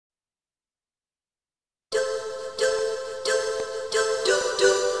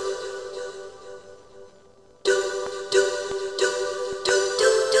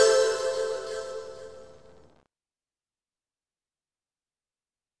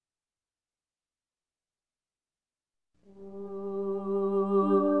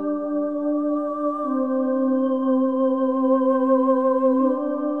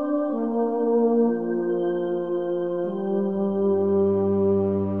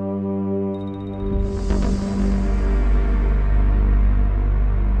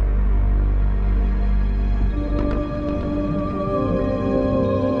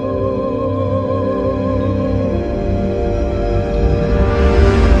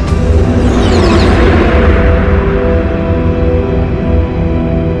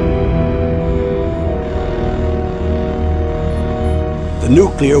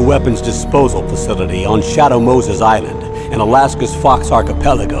Nuclear weapons disposal facility on Shädöu-Mozes Island in Alaska's Fox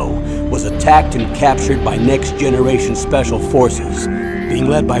Archipelago was attacked and captured by next-generation special forces, being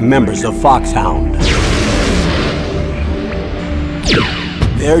led by members of Foxhound.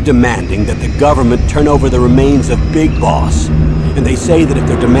 They're demanding that the government turn over the remains of Big Boss, and they say that if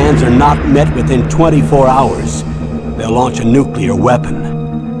their demands are not met within 24 hours, they'll launch a nuclear weapon.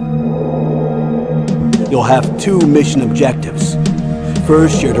 You'll have two mission objectives.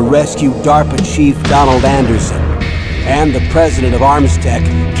 First, you're to rescue DARPA Chief Donald Anderson and the President of Armstech,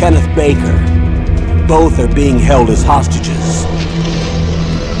 Kenneth Baker. Both are being held as hostages.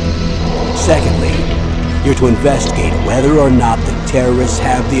 Secondly, you're to investigate whether or not the terrorists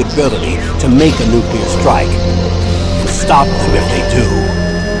have the ability to make a nuclear strike and stop them if they do.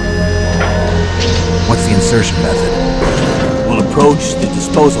 What's the insertion method? We'll approach the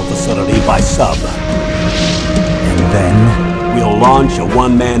disposal facility by sub. And then? We'll launch a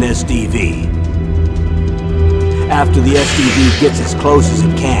one-man SDV. After the SDV gets as close as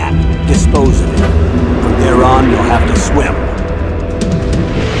it can, dispose of it. From there on, you'll have to swim.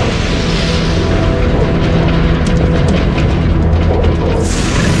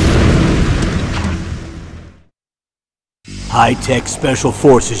 High-Tech Special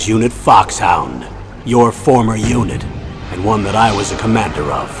Forces Unit Foxhound. Your former unit, and one that I was a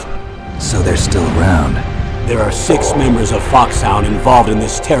commander of. So they're still around. There are 6 members of Foxhound involved in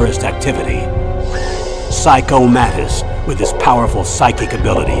this terrorist activity. Psycho Mattis, with his powerful psychic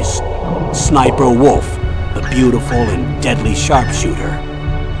abilities. Sniper Wolf, the beautiful and deadly sharpshooter.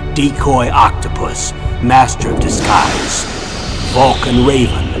 Decoy Octopus, master of disguise. Vulcan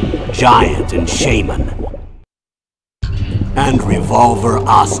Raven, giant and shaman. And Revolver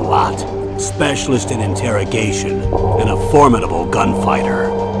Ocelot, specialist in interrogation and a formidable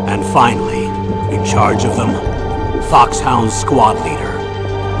gunfighter. And finally, in charge of them, Foxhound's squad leader,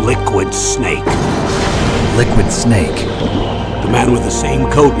 Liquid Snake. Liquid Snake? The man with the same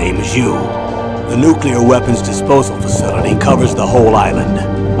codename as you. The nuclear weapons disposal facility covers the whole island.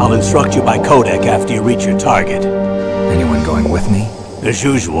 I'll instruct you by codec after you reach your target. Anyone going with me? As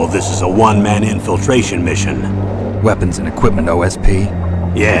usual, this is a one-man infiltration mission. Weapons and equipment OSP?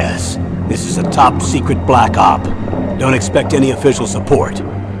 Yes. This is a top-secret black op. Don't expect any official support.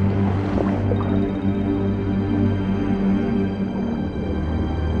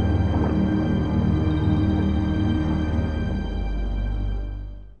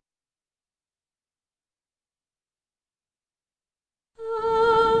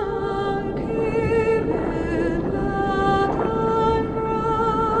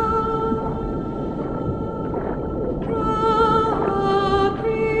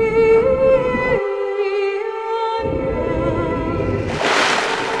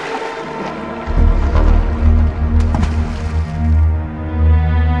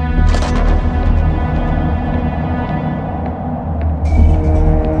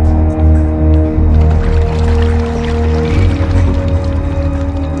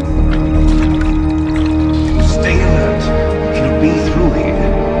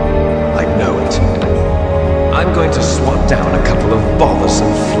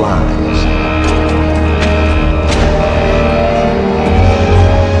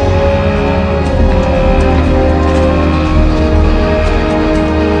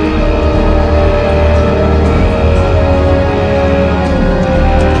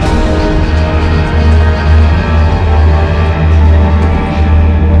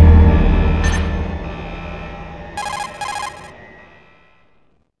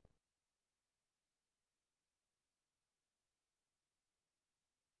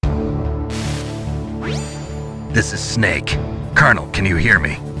 This is Snake. Colonel, can you hear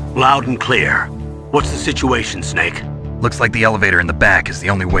me? Loud and clear. What's the situation, Snake? Looks like the elevator in the back is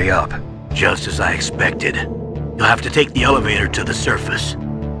the only way up. Just as I expected. You'll have to take the elevator to the surface.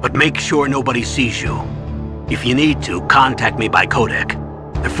 But make sure nobody sees you. If you need to, contact me by codec.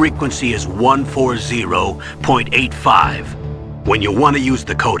 The frequency is 140.85. When you want to use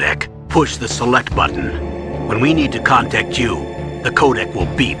the codec, push the select button. When we need to contact you, the codec will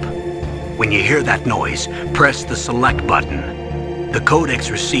beep. When you hear that noise, press the select button. The codex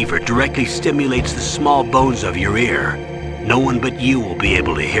receiver directly stimulates the small bones of your ear. No one but you will be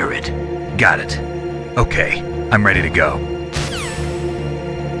able to hear it. Got it. Okay, I'm ready to go.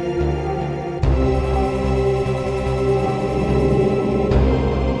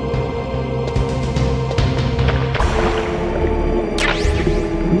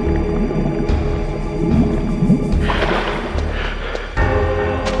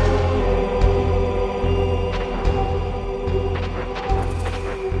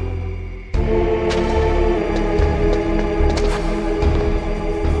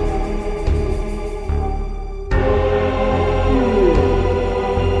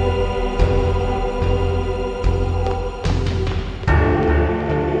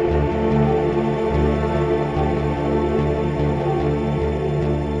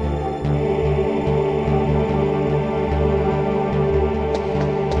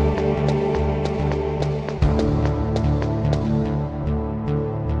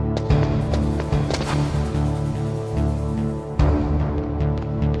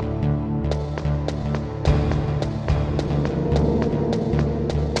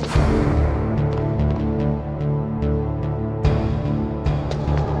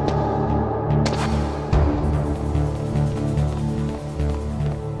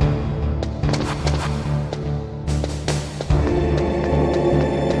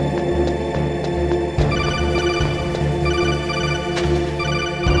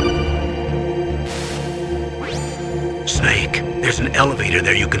 There's an elevator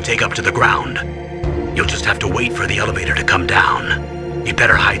there you can take up to the ground. You'll just have to wait for the elevator to come down. You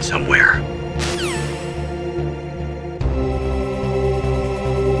better hide somewhere.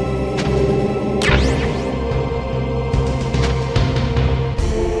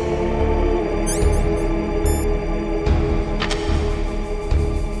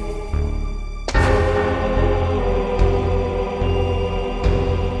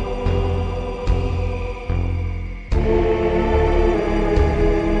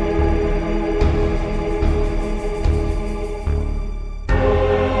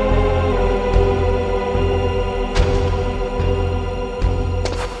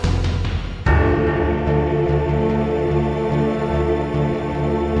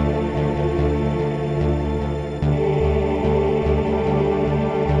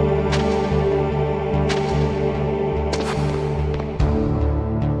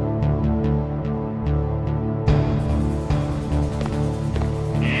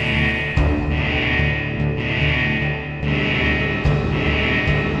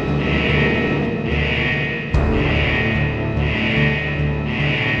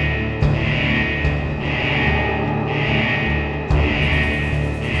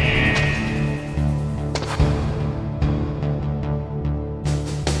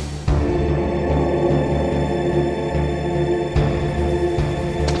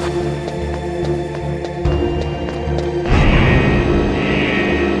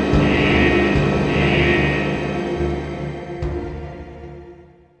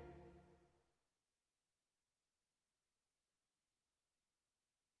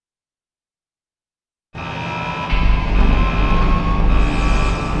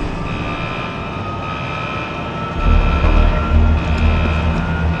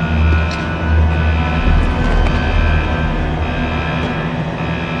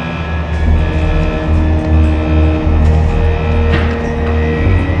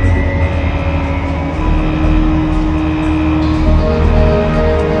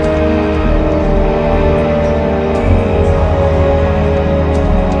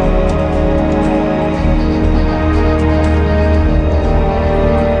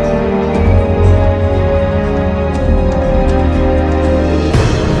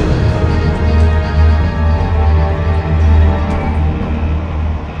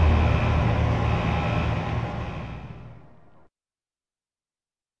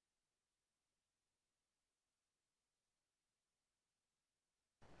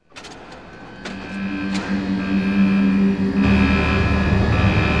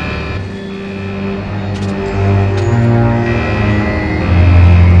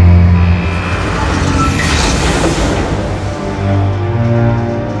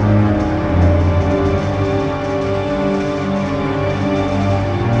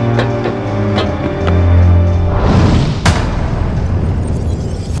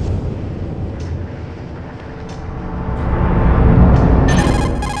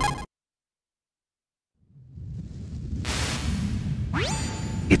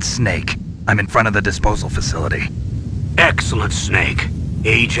 It's Snake. I'm in front of the disposal facility. Excellent, Snake.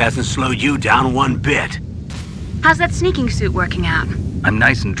 Age hasn't slowed you down one bit. How's that sneaking suit working out? I'm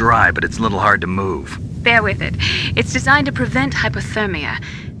nice and dry, but it's a little hard to move. Bear with it. It's designed to prevent hypothermia.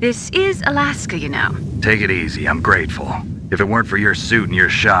 This is Alaska, you know. Take it easy, I'm grateful. If it weren't for your suit and your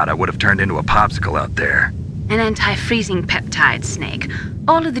shot, I would have turned into a popsicle out there. An anti-freezing peptide, Snake.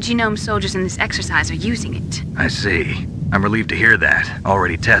 All of the genome soldiers in this exercise are using it. I see. I'm relieved to hear that.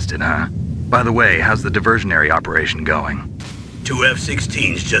 Already tested, huh? By the way, how's the diversionary operation going? 2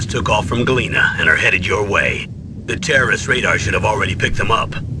 F-16s just took off from Galena and are headed your way. The terrorist radar should have already picked them up.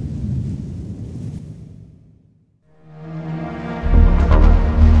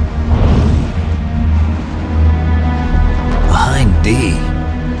 Behind D.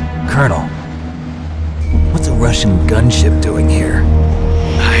 Colonel, what's a Russian gunship doing here?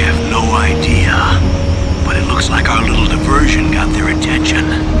 I have no idea, but it looks like our little diversion got their attention.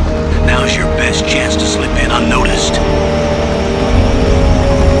 Now's your best chance to slip in unnoticed.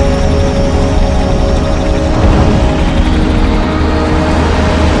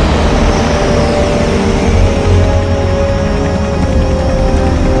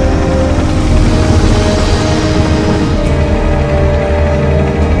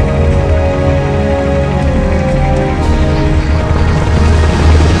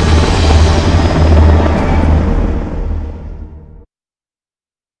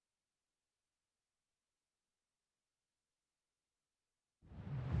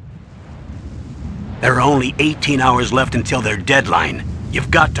 There are only 18 hours left until their deadline.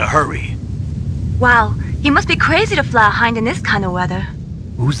 You've got to hurry. Wow, you must be crazy to fly a hind in this kind of weather.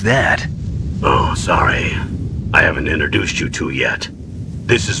 Who's that? Oh, sorry. I haven't introduced you two yet.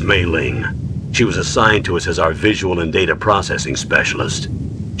 This is Mei Ling. She was assigned to us as our visual and data processing specialist.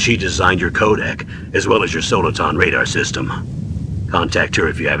 She designed your codec, as well as your Soliton radar system. Contact her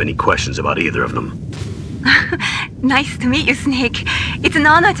if you have any questions about either of them. Nice to meet you, Snake. It's an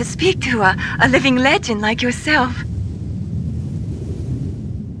honor to speak to a living legend like yourself.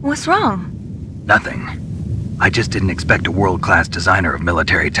 What's wrong? Nothing. I just didn't expect a world-class designer of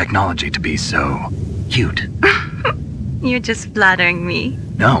military technology to be so cute. You're just flattering me.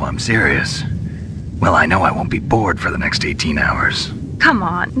 No, I'm serious. Well, I know I won't be bored for the next 18 hours. Come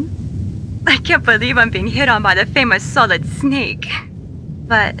on. I can't believe I'm being hit on by the famous Solid Snake.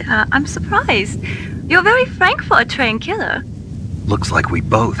 But I'm surprised. You're very frank for a trained killer. Looks like we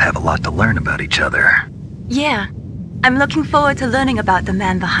both have a lot to learn about each other. Yeah. I'm looking forward to learning about the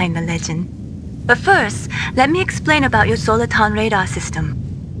man behind the legend. But first, let me explain about your Soliton radar system.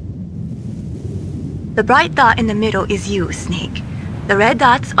 The bright dot in the middle is you, Snake. The red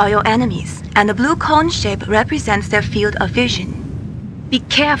dots are your enemies, and the blue cone shape represents their field of vision. Be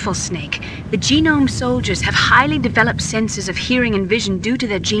careful, Snake. The genome soldiers have highly developed senses of hearing and vision due to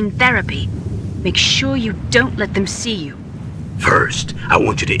their gene therapy. Make sure you don't let them see you. First, I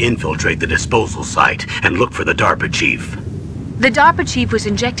want you to infiltrate the disposal site and look for the DARPA chief. The DARPA chief was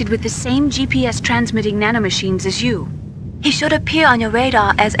injected with the same GPS-transmitting nanomachines as you. He should appear on your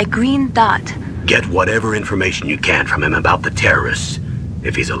radar as a green dot. Get whatever information you can from him about the terrorists.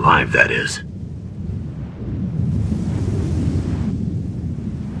 If he's alive, that is.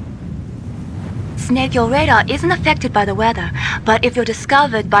 Snake, your radar isn't affected by the weather, but if you're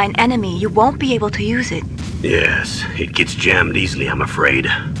discovered by an enemy, you won't be able to use it. Yes, it gets jammed easily, I'm afraid.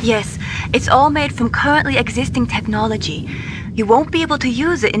 Yes, it's all made from currently existing technology. You won't be able to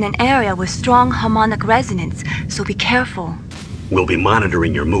use it in an area with strong harmonic resonance, so be careful. We'll be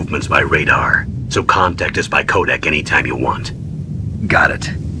monitoring your movements by radar, so contact us by codec anytime you want. Got it.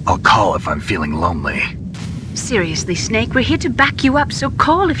 I'll call if I'm feeling lonely. Seriously, Snake, we're here to back you up, so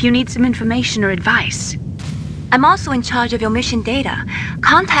call if you need some information or advice. I'm also in charge of your mission data.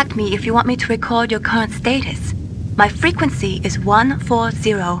 Contact me if you want me to record your current status. My frequency is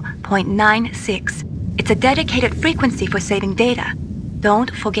 140.96. It's a dedicated frequency for saving data. Don't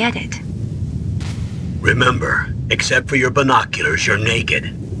forget it. Remember, except for your binoculars, you're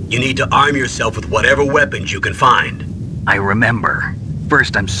naked. You need to arm yourself with whatever weapons you can find. I remember.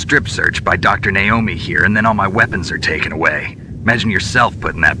 First I'm strip searched by Dr. Naomi here, and then all my weapons are taken away. Imagine yourself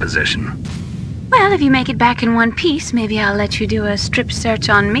put in that position. Well, if you make it back in one piece, maybe I'll let you do a strip search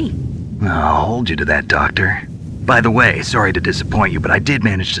on me. I'll hold you to that, Doctor. By the way, sorry to disappoint you, but I did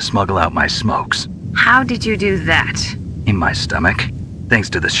manage to smuggle out my smokes. How did you do that? In my stomach. Thanks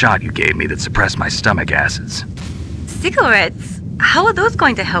to the shot you gave me that suppressed my stomach acids. Cigarettes? How are those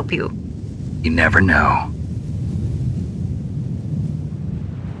going to help you? You never know.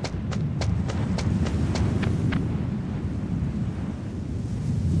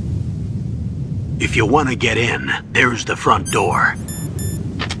 If you want to get in, there's the front door.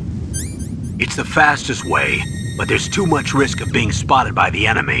 It's the fastest way, but there's too much risk of being spotted by the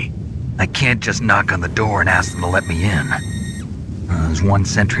enemy. I can't just knock on the door and ask them to let me in. There's one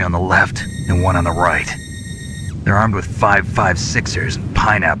sentry on the left and one on the right. They're armed with 5.56ers and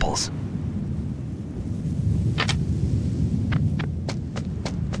pineapples.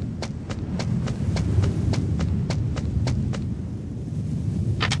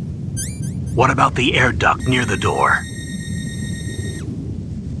 What about the air duct near the door?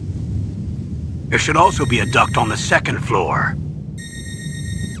 There should also be a duct on the second floor.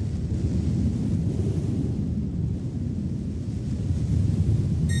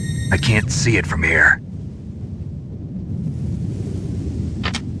 I can't see it from here.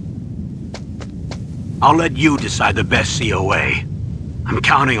 I'll let you decide the best COA. I'm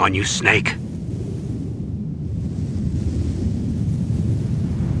counting on you, Snake.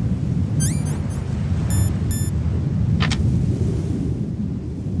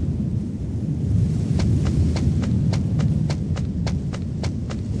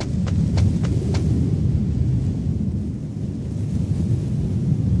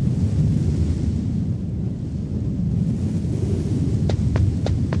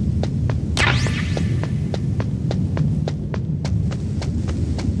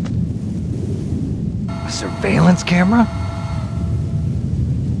 Surveillance camera?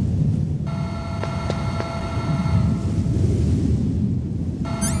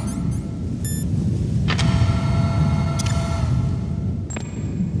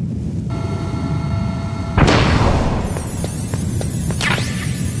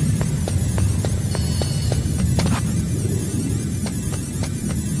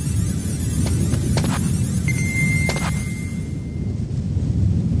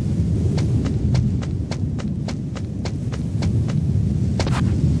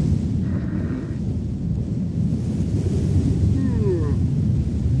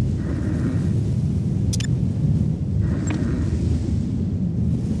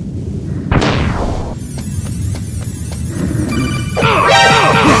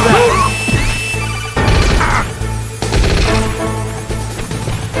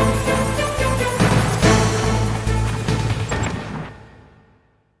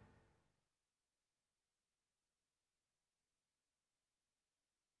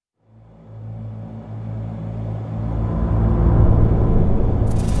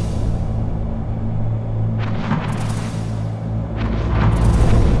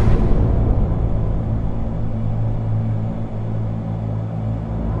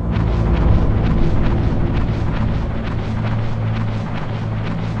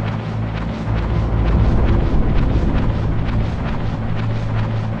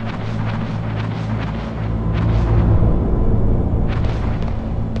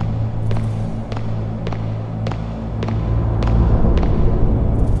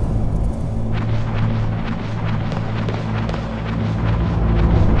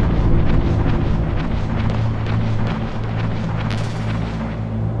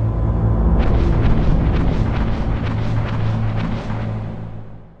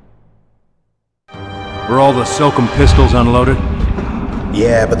 Were all the Silcom pistols unloaded?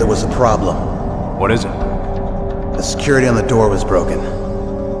 Yeah, but there was a problem. What is it? The security on the door was broken.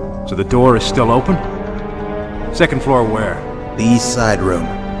 So the door is still open? Second floor where? The east side room.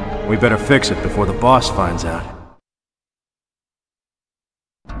 We better fix it before the boss finds out.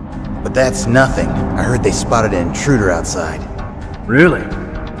 But that's nothing. I heard they spotted an intruder outside. Really?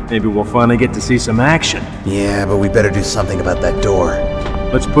 Maybe we'll finally get to see some action. Yeah, but we better do something about that door.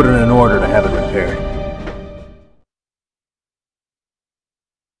 Let's put in an order to have it repaired.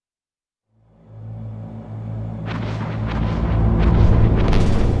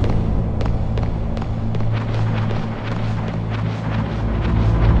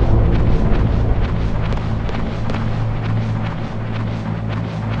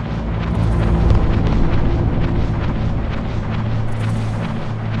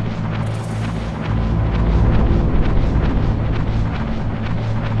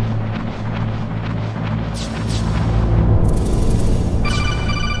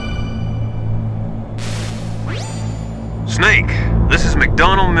 Snake, this is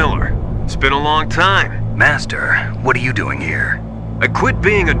McDonald Miller. It's been a long time. Master, what are you doing here? I quit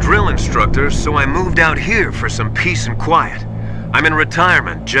being a drill instructor, so I moved out here for some peace and quiet. I'm in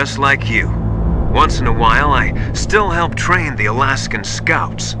retirement, just like you. Once in a while, I still help train the Alaskan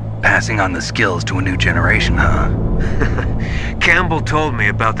Scouts. Passing on the skills to a new generation, huh? Campbell told me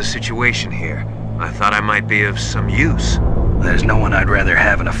about the situation here. I thought I might be of some use. There's no one I'd rather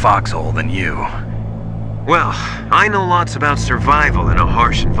have in a foxhole than you. Well, I know lots about survival in a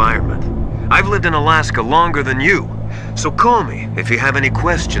harsh environment. I've lived in Alaska longer than you, so call me if you have any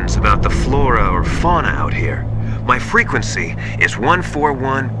questions about the flora or fauna out here. My frequency is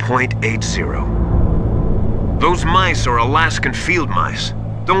 141.80. Those mice are Alaskan field mice.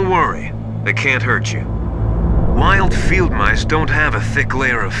 Don't worry, they can't hurt you. Wild field mice don't have a thick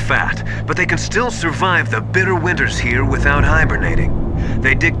layer of fat, but they can still survive the bitter winters here without hibernating.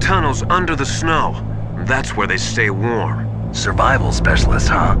 They dig tunnels under the snow. That's where they stay warm. Survival specialists,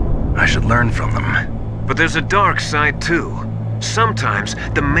 huh? I should learn from them. But there's a dark side too. Sometimes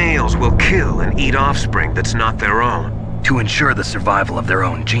the males will kill and eat offspring that's not their own. To ensure the survival of their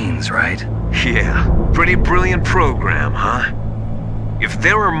own genes, right? Yeah, pretty brilliant program, huh? If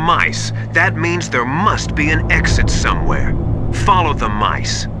there are mice, that means there must be an exit somewhere. Follow the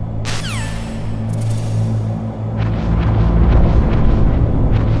mice.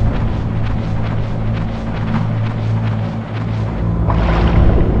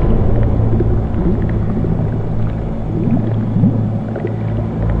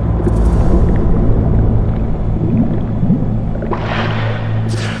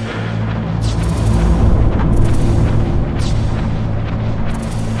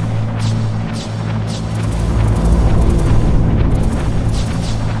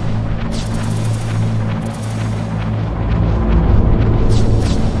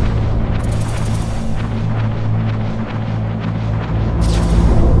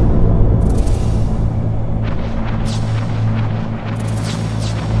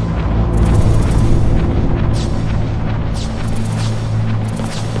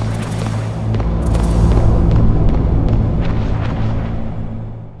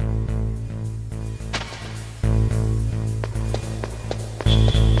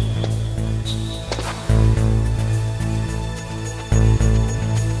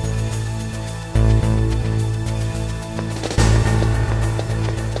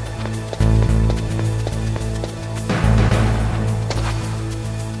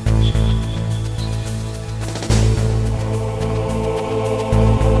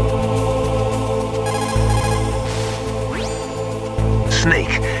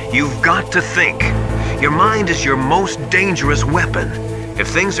 Snake, you've got to think. Your mind is your most dangerous weapon. If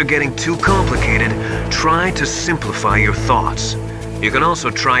things are getting too complicated, try to simplify your thoughts. You can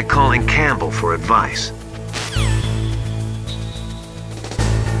also try calling Campbell for advice.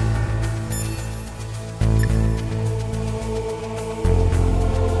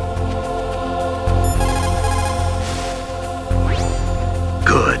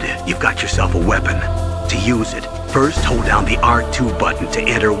 Good. You've got yourself a weapon. To use it, first hold down the R2 button to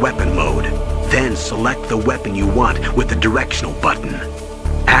enter weapon mode. Then select the weapon you want with the directional button.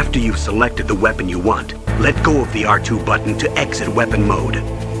 After you've selected the weapon you want, let go of the R2 button to exit weapon mode.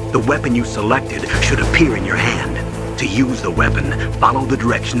 The weapon you selected should appear in your hand. To use the weapon, follow the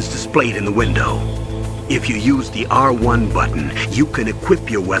directions displayed in the window. If you use the R1 button, you can equip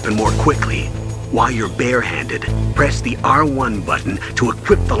your weapon more quickly. While you're barehanded, press the R1 button to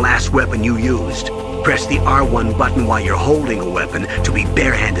equip the last weapon you used. Press the R1 button while you're holding a weapon to be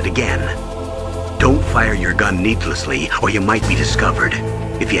barehanded again. Don't fire your gun needlessly, or you might be discovered.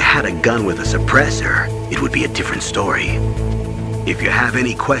 If you had a gun with a suppressor, it would be a different story. If you have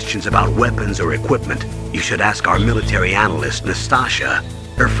any questions about weapons or equipment, you should ask our military analyst, Nastasha.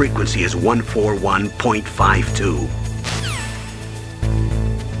 Her frequency is 141.52.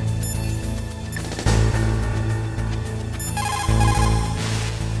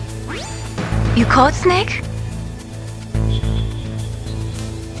 You caught Snake?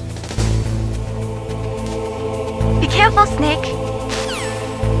 Be careful, Snake.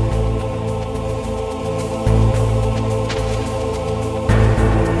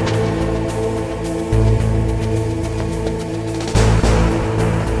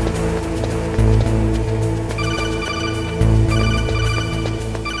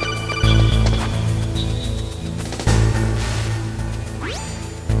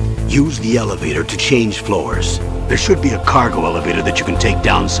 Use the elevator to change floors. There should be a cargo elevator that you can take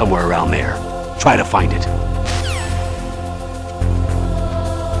down somewhere around there. Try to find it.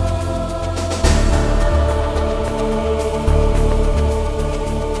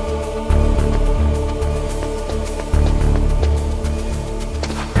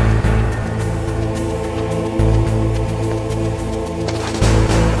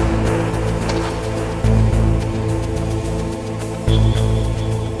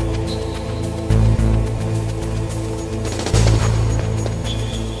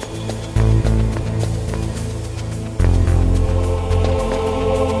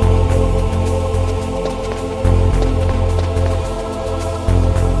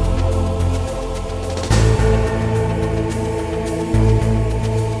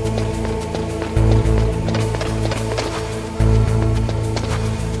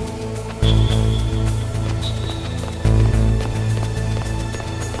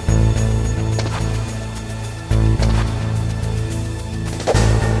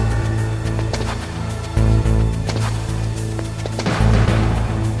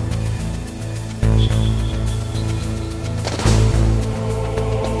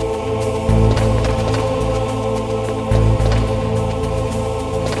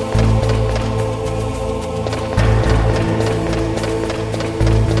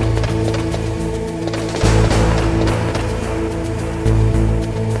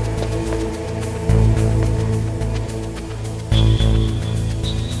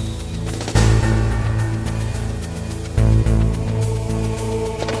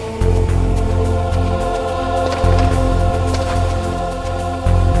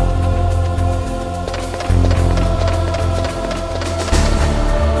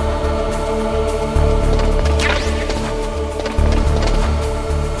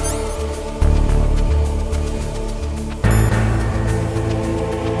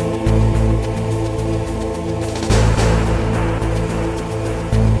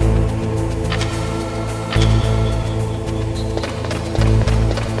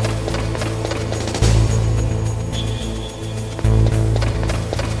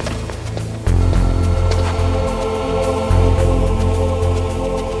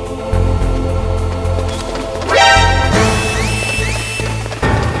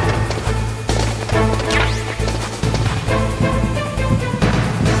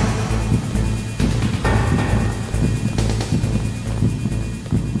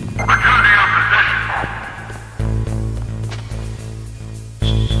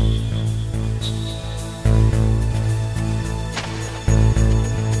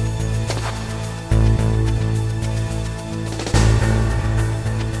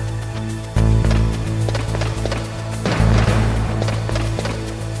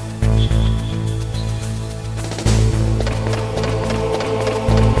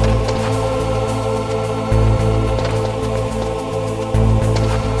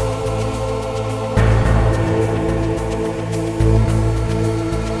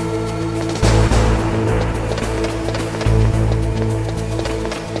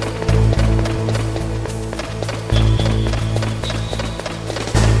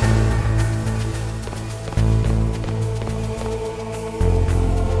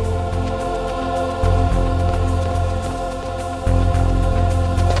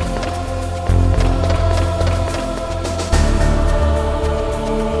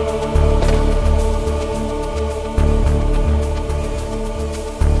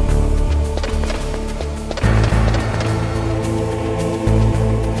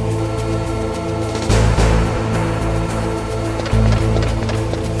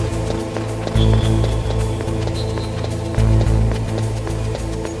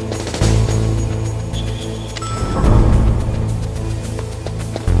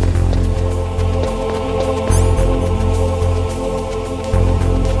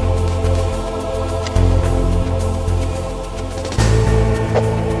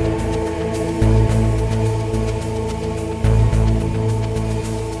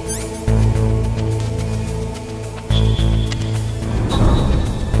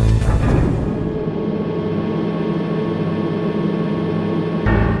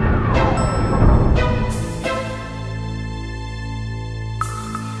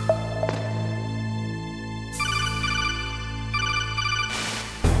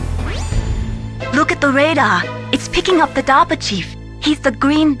 Look at the radar. It's picking up the DARPA chief. He's the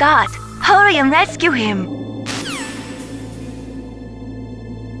green dot. Hurry and rescue him.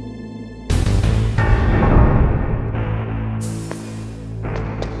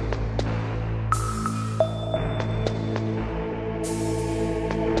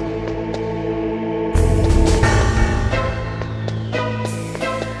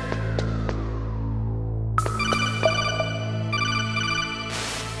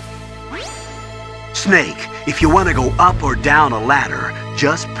 Snake, if you want to go up or down a ladder,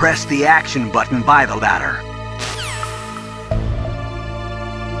 just press the action button by the ladder.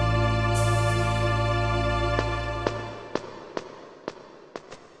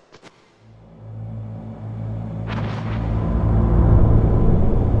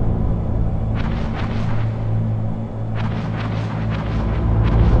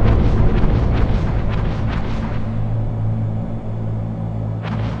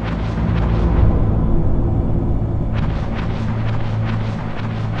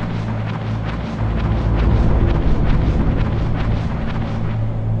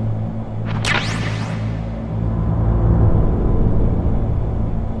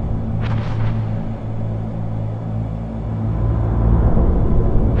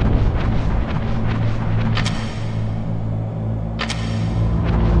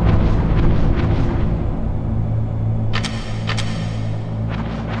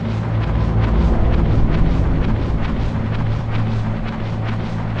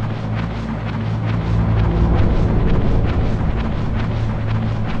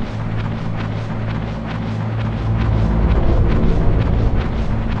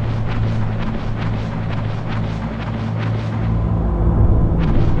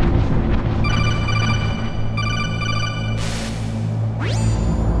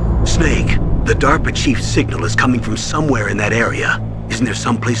 Snake, the DARPA chief's signal is coming from somewhere in that area. Isn't there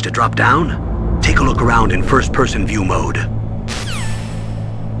some place to drop down? Take a look around in first-person view mode.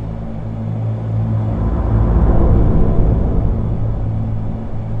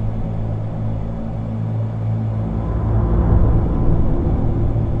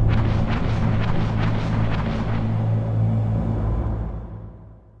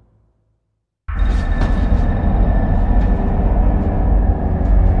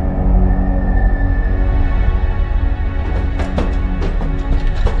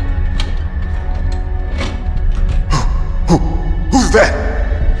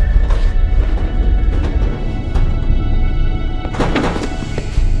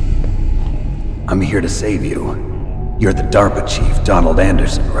 I'm here to save you. You're the DARPA chief, Donald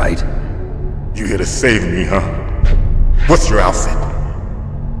Anderson, right? You here to save me, huh? What's your outfit?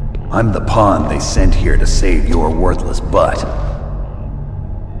 I'm the pawn they sent here to save your worthless butt.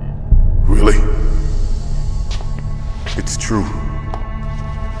 Really? It's true.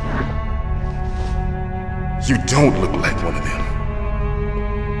 You don't look like one of them.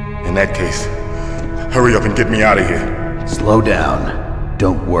 In that case, hurry up and get me out of here. Slow down.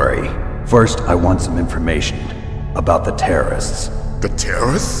 Don't worry. First, I want some information about the terrorists. The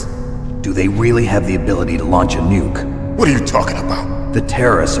terrorists? Do they really have the ability to launch a nuke? What are you talking about? The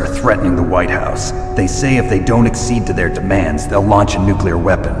terrorists are threatening the White House. They say if they don't accede to their demands, they'll launch a nuclear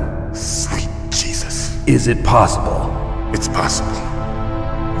weapon. Sweet Jesus. Is it possible? It's possible.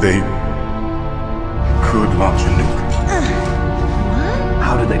 They could launch a nuke.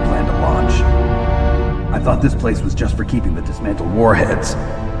 How do they plan to launch? I thought this place was just for keeping the dismantled warheads.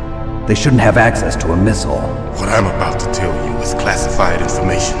 They shouldn't have access to a missile. What I'm about to tell you is classified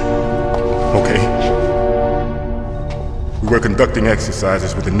information. Okay? We were conducting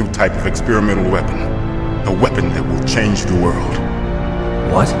exercises with a new type of experimental weapon. A weapon that will change the world.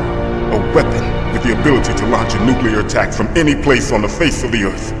 What? A weapon with the ability to launch a nuclear attack from any place on the face of the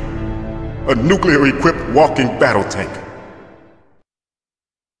Earth. A nuclear-equipped walking battle tank.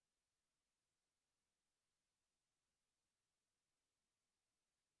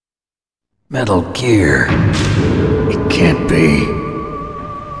 Metal Gear. It can't be.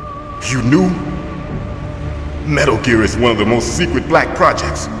 You knew? Metal Gear is one of the most secret black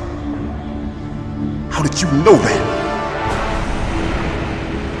projects. How did you know that?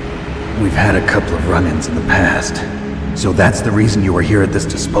 We've had a couple of run-ins in the past. So that's the reason you were here at this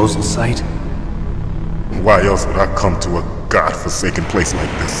disposal site? Why else would I come to a godforsaken place like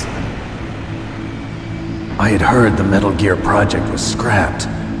this? I had heard the Metal Gear project was scrapped.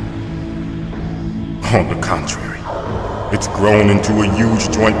 On the contrary, it's grown into a huge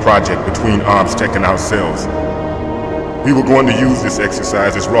joint project between Arms Tech and ourselves. We were going to use this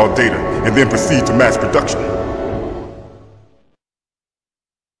exercise as raw data and then proceed to mass production.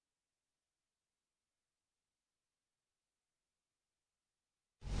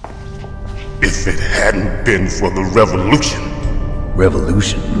 If it hadn't been for the revolution.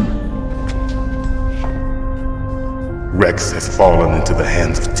 Revolution? Rex has fallen into the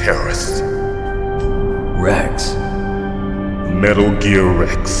hands of terrorists. Rex? Metal Gear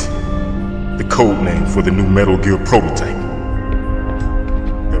Rex. The code name for the new Metal Gear prototype.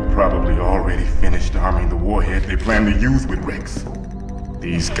 They're probably already finished arming the warhead they plan to use with Rex.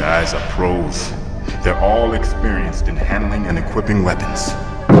 These guys are pros. They're all experienced in handling and equipping weapons.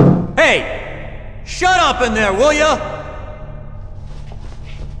 Hey! Shut up in there, will ya?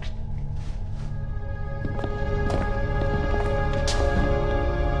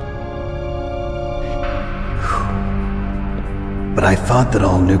 But I thought that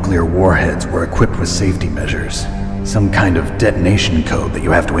all nuclear warheads were equipped with safety measures. Some kind of detonation code that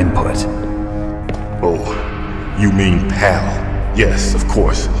you have to input. Oh, you mean PAL? Yes, of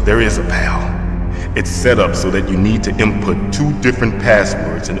course, there is a PAL. It's set up so that you need to input 2 different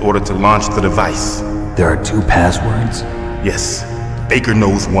passwords in order to launch the device. There are 2 passwords? Yes. Baker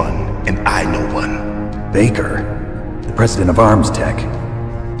knows one, and I know one. Baker? The president of Arms Tech?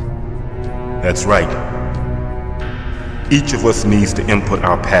 That's right. Each of us needs to input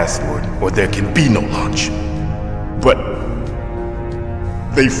our password, or there can be no launch. But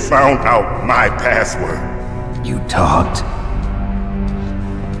they found out my password. You talked?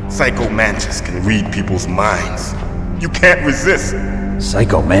 Psycho Mantis can read people's minds. You can't resist.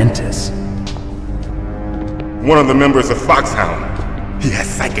 Psycho Mantis? One of the members of Foxhound. He has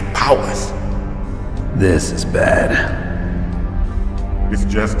psychic powers. This is bad. It's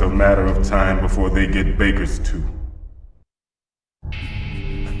just a matter of time before they get Baker's too.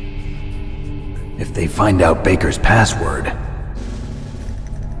 If they find out Baker's password...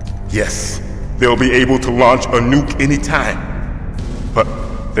 Yes, they'll be able to launch a nuke anytime. But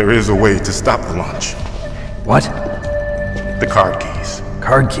there is a way to stop the launch. What? The card keys.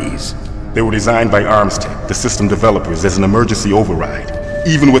 Card keys? They were designed by Arms Tech, the system developers, as an emergency override.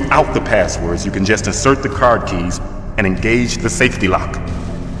 Even without the passwords, you can just insert the card keys and engage the safety lock.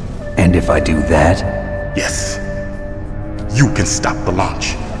 And if I do that? Yes. You can stop the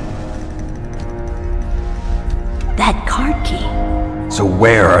launch. That card key. So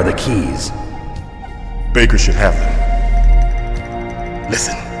where are the keys? Baker should have them.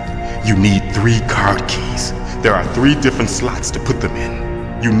 Listen, you need 3 card keys. There are 3 different slots to put them in.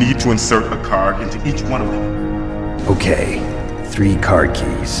 You need to insert a card into each one of them. Okay, 3 card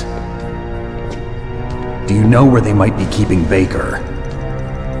keys. Do you know where they might be keeping Baker?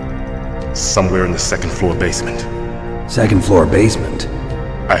 Somewhere in the 2nd floor basement. 2nd floor basement?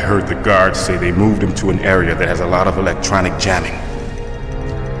 I heard the guards say they moved him to an area that has a lot of electronic jamming.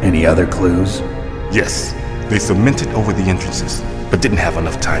 Any other clues? Yes, they cemented over the entrances, but didn't have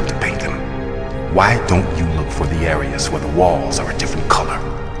enough time to paint them. Why don't you look for the areas where the walls are a different color?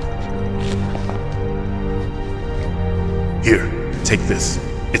 Here, take this.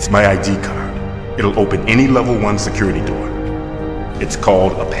 It's my ID card. It'll open any level 1 security door. It's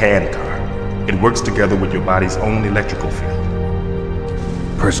called a PAN card. It works together with your body's own electrical field.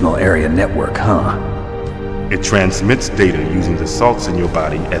 Personal area network, huh? It transmits data using the salts in your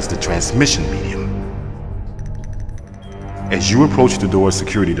body as the transmission medium. As you approach the door's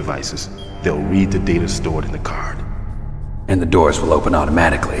security devices, they'll read the data stored in the card. And the doors will open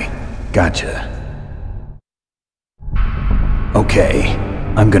automatically. Gotcha. Okay,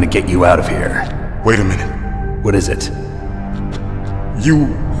 I'm gonna get you out of here. Wait a minute. What is it? You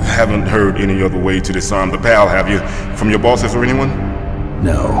haven't heard any other way to disarm the PAL, have you? From your bosses or anyone?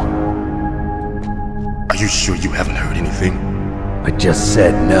 No. Are you sure you haven't heard anything? I just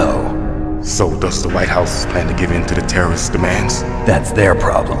said no. So does the White House plan to give in to the terrorists' demands? That's their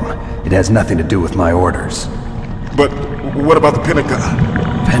problem. It has nothing to do with my orders. But what about the Pentagon?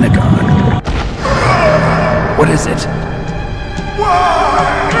 Pentagon? What is it?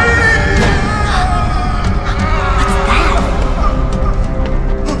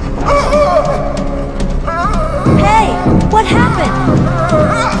 Hey, what happened?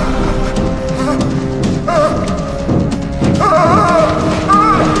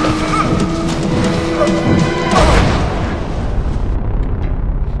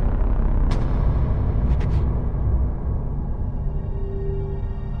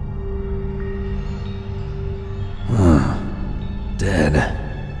 Dead.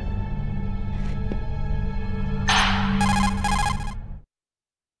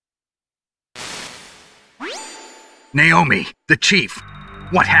 Naomi, the chief.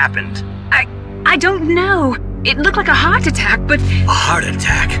 What happened? I don't know. It looked like a heart attack, but... A heart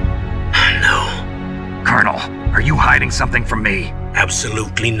attack? No. Colonel, are you hiding something from me?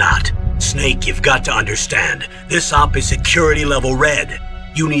 Absolutely not. Snake, you've got to understand. This op is security level red.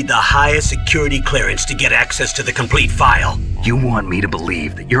 You need the highest security clearance to get access to the complete file. You want me to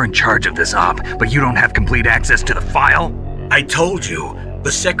believe that you're in charge of this op, but you don't have complete access to the file? I told you,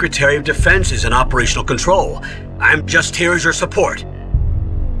 the Secretary of Defense is in operational control. I'm just here as your support.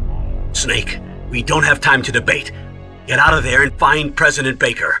 Snake, we don't have time to debate. Get out of there and find President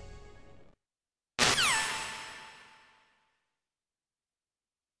Baker.